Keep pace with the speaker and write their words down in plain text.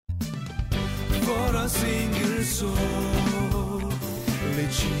for a single soul,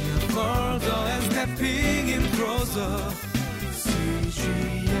 reaching further and stepping in closer.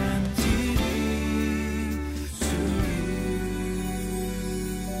 CGNTV to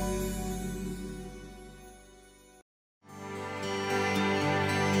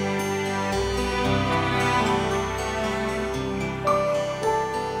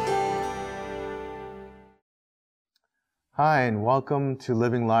Hi, and welcome to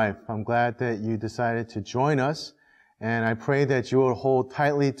Living Life. I'm glad that you decided to join us, and I pray that you will hold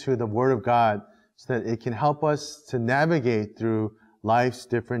tightly to the Word of God so that it can help us to navigate through life's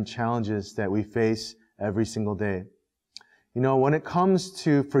different challenges that we face every single day. You know, when it comes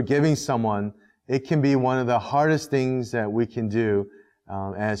to forgiving someone, it can be one of the hardest things that we can do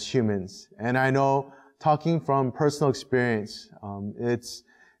as humans. And I know, talking from personal experience,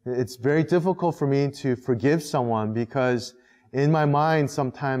 it's very difficult for me to forgive someone because in my mind,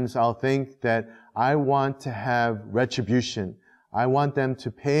 sometimes I'll think that I want to have retribution. I want them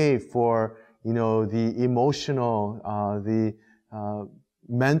to pay for, the emotional, the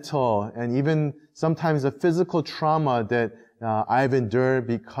mental, and even sometimes the physical trauma that I've endured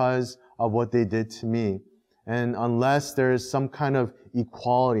because of what they did to me. And unless there's some kind of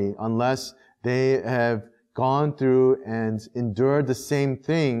equality, unless they have gone through and endured the same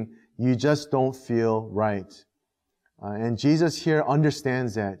thing, you just don't feel right. And Jesus here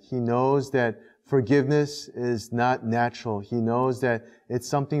understands that. He knows that forgiveness is not natural. He knows that it's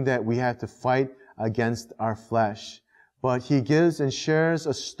something that we have to fight against our flesh. But He gives and shares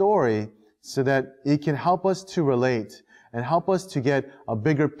a story so that it can help us to relate and help us to get a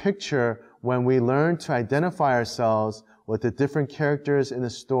bigger picture when we learn to identify ourselves with the different characters in the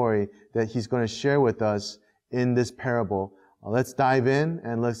story that He's going to share with us in this parable. Let's dive in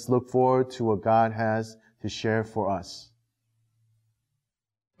and let's look forward to what God has to share for us.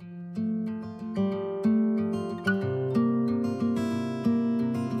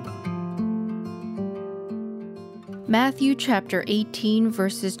 Matthew chapter 18,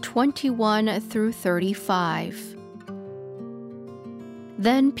 verses 21 through 35.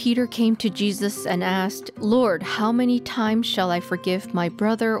 Then Peter came to Jesus and asked, "Lord, how many times shall I forgive my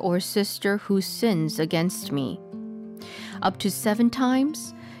brother or sister who sins against me? Up to 7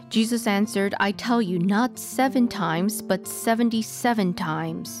 times?" Jesus answered, "I tell you, not 7 times, but 77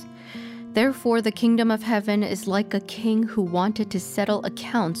 times. Therefore the kingdom of heaven is like a king who wanted to settle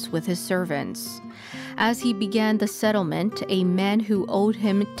accounts with his servants. As he began the settlement, a man who owed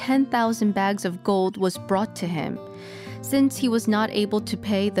him 10,000 bags of gold was brought to him. Since he was not able to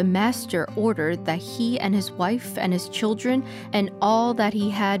pay, the master ordered that he and his wife and his children and all that he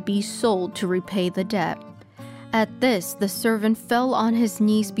had be sold to repay the debt. At this, the servant fell on his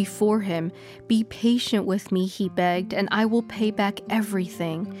knees before him. 'Be patient with me,' he begged, 'and I will pay back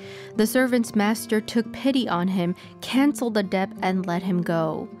everything.' The servant's master took pity on him, canceled the debt, and let him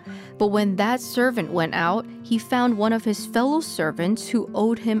go. But when that servant went out, he found one of his fellow servants who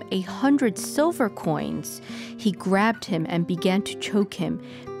owed him 100 silver coins. He grabbed him and began to choke him.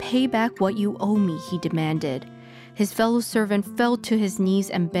 'Pay back what you owe me,' he demanded. His fellow servant fell to his knees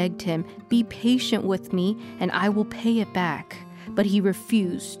and begged him, 'Be patient with me, and I will pay it back.' But he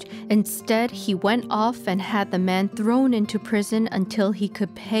refused. Instead, he went off and had the man thrown into prison until he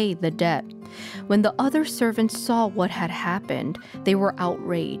could pay the debt. When the other servants saw what had happened, they were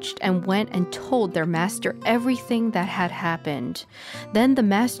outraged and went and told their master everything that had happened. Then the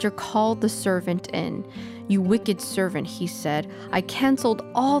master called the servant in. 'You wicked servant,' he said, 'I canceled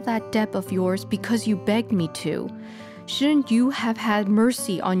all that debt of yours because you begged me to. Shouldn't you have had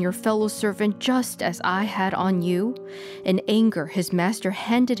mercy on your fellow servant just as I had on you?' In anger, his master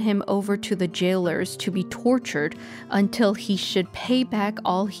handed him over to the jailers to be tortured until he should pay back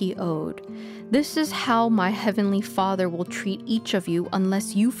all he owed. This is how my heavenly Father will treat each of you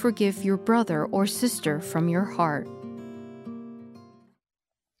unless you forgive your brother or sister from your heart."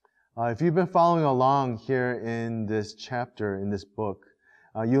 If you've been following along here in this chapter, in this book,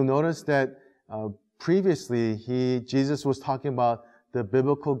 you'll notice that previously Jesus was talking about the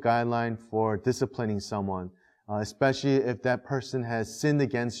biblical guideline for disciplining someone, especially if that person has sinned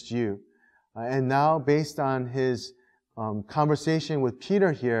against you. And now, based on his conversation with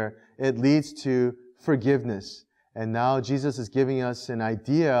Peter here, it leads to forgiveness. And now Jesus is giving us an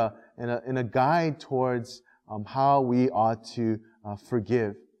idea and a guide towards how we ought to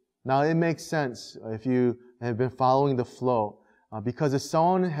forgive. Now, it makes sense if you have been following the flow, because if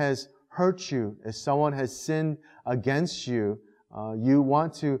someone has hurt you, if someone has sinned against you, you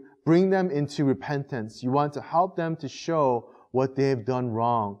want to bring them into repentance. You want to help them to show what they've done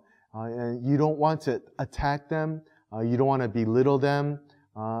wrong. And you don't want to attack them. You don't want to belittle them.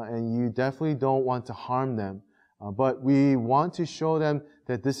 and you definitely don't want to harm them. But we want to show them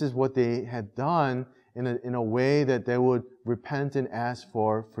that this is what they had done in a way that they would repent and ask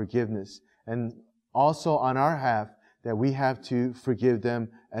for forgiveness. And also on our half, that we have to forgive them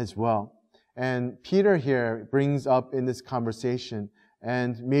as well. And Peter here brings up in this conversation,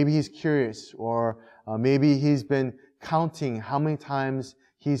 and maybe he's curious, or maybe he's been counting how many times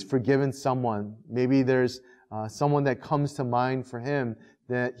he's forgiven someone. Maybe there's someone that comes to mind for him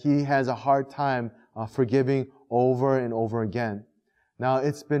that he has a hard time forgiving over and over again. Now,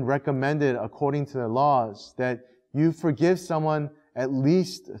 it's been recommended according to the laws that you forgive someone at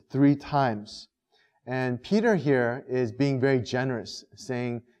least 3 times. And Peter here is being very generous,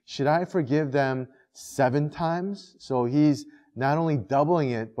 saying, should I forgive them 7 times? So he's not only doubling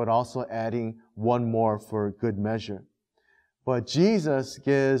it, but also adding 1 more for good measure. But Jesus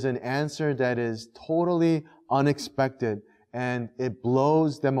gives an answer that is totally unexpected, and it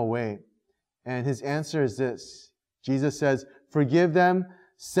blows them away. And his answer is this. Jesus says, forgive them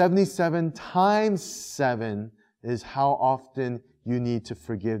 77 times 7 is how often you need to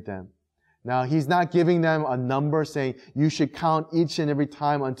forgive them. Now, he's not giving them a number saying you should count each and every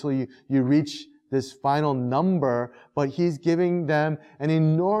time until you reach this final number, but he's giving them an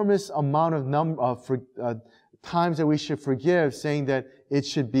enormous amount of times that we should forgive, saying that it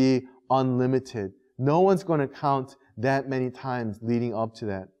should be unlimited. No one's going to count that many times leading up to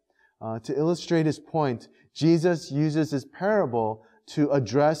that. To illustrate his point, Jesus uses this parable to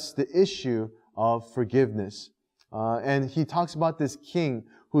address the issue of forgiveness. And he talks about this king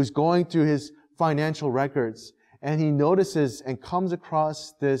who's going through his financial records, and he notices and comes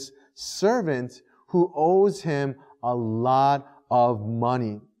across this servant who owes him a lot of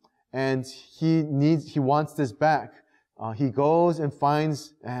money. And he wants this back. He goes and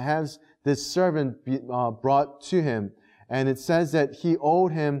has this servant brought to him. And it says that he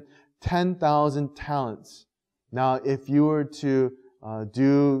owed him 10,000 talents. Now, if you were to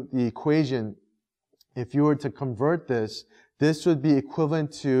do the equation, if you were to convert this would be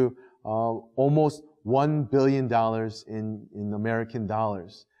equivalent to almost $1 billion in American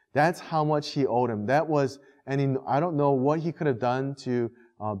dollars. That's how much he owed him. That was, and I don't know what he could have done to,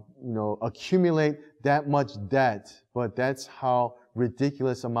 accumulate that much debt, but that's how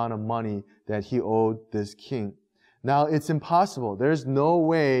ridiculous amount of money that he owed this king. Now, it's impossible. There's no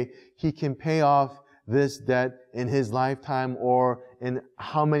way he can pay off this debt in his lifetime, or in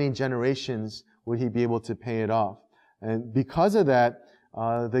how many generations would he be able to pay it off. And because of that,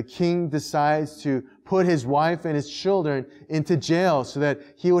 the king decides to put his wife and his children into jail so that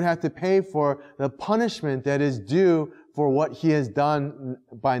he would have to pay for the punishment that is due for what he has done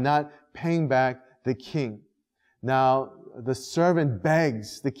by not paying back the king. Now, the servant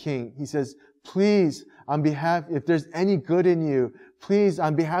begs the king. He says, please, if there's any good in you, please,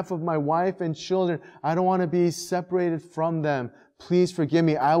 on behalf of my wife and children, I don't want to be separated from them. Please forgive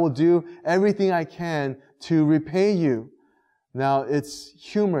me. I will do everything I can to repay you. Now, it's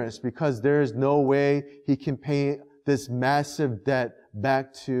humorous because there is no way he can pay this massive debt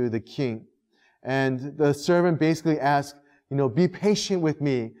back to the king. And the servant basically asks, be patient with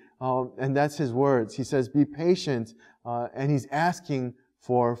me. And that's his words. He says, be patient. And he's asking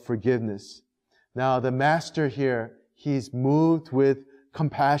for forgiveness. Now, the master here, he's moved with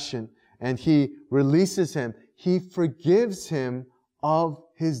compassion, and he releases him. He forgives him of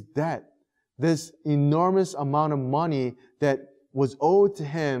his debt. This enormous amount of money that was owed to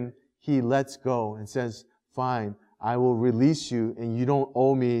him, he lets go and says, fine, I will release you, and you don't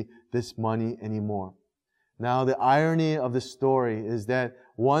owe me this money anymore. Now, the irony of the story is that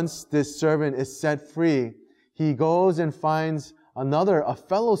once this servant is set free, he goes and finds a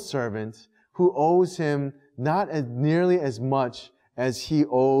fellow servant who owes him not nearly as much as he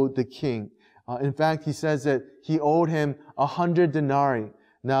owed the king. In fact, he says that he owed him 100 denarii.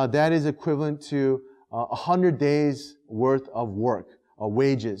 Now, that is equivalent to 100 days worth of work,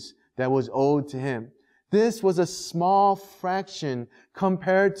 wages that was owed to him. This was a small fraction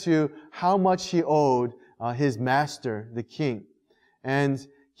compared to how much he owed his master, the king. And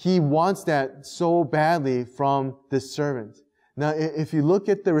he wants that so badly from this servant. Now, if you look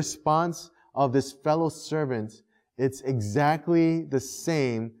at the response of this fellow servant, it's exactly the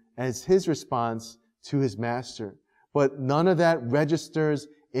same as his response to his master. But none of that registers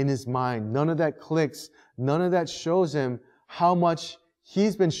in his mind. None of that clicks. None of that shows him how much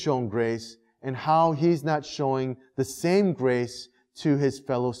he's been shown grace and how he's not showing the same grace to his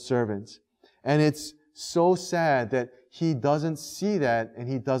fellow servants. And it's so sad that he doesn't see that and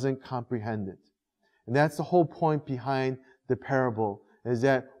he doesn't comprehend it. And that's the whole point behind the parable, is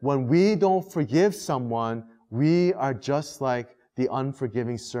that when we don't forgive someone, we are just like the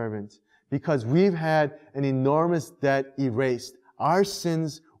unforgiving servant, because we've had an enormous debt erased. Our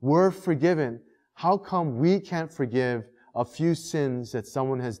sins were forgiven. How come we can't forgive a few sins that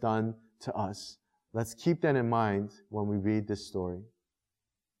someone has done to us? Let's keep that in mind when we read this story.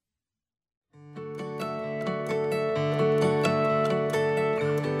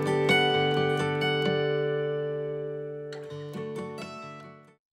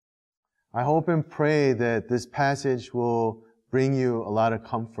 I hope and pray that this passage will bring you a lot of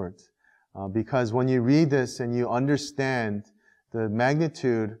comfort, because when you read this and you understand the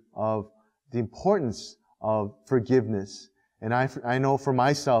magnitude of the importance of forgiveness, and I know for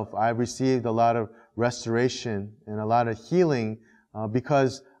myself, I've received a lot of restoration and a lot of healing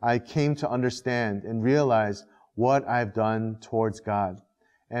because I came to understand and realize what I've done towards God.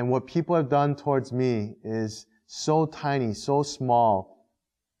 And what people have done towards me is so tiny, so small,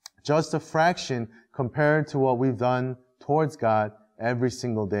 just a fraction compared to what we've done towards God every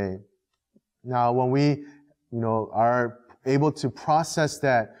single day. Now, when we, are able to process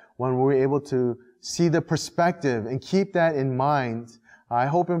that, when we're able to see the perspective and keep that in mind, I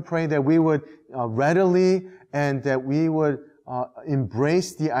hope and pray that we would readily and that we would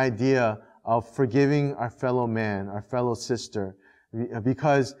embrace the idea of forgiving our fellow man, our fellow sister.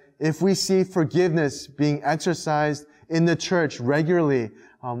 Because if we see forgiveness being exercised in the church regularly,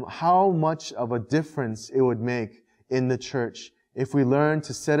 how much of a difference it would make in the church if we learn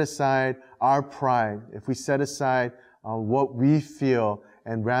to set aside our pride, if we set aside what we feel,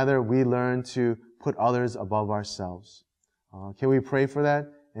 and rather we learn to put others above ourselves. Can we pray for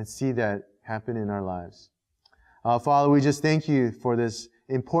that and see that happen in our lives? Father, we just thank you for this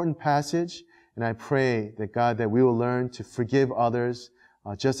important passage, and I pray that God, that we will learn to forgive others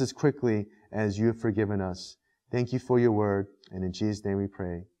just as quickly as you have forgiven us. Thank you for your word, and in Jesus' name we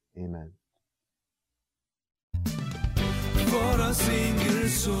pray. Amen. For a single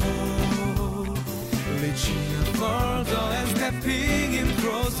soul, reaching further and stepping in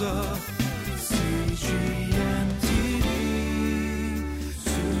closer, see Jesus.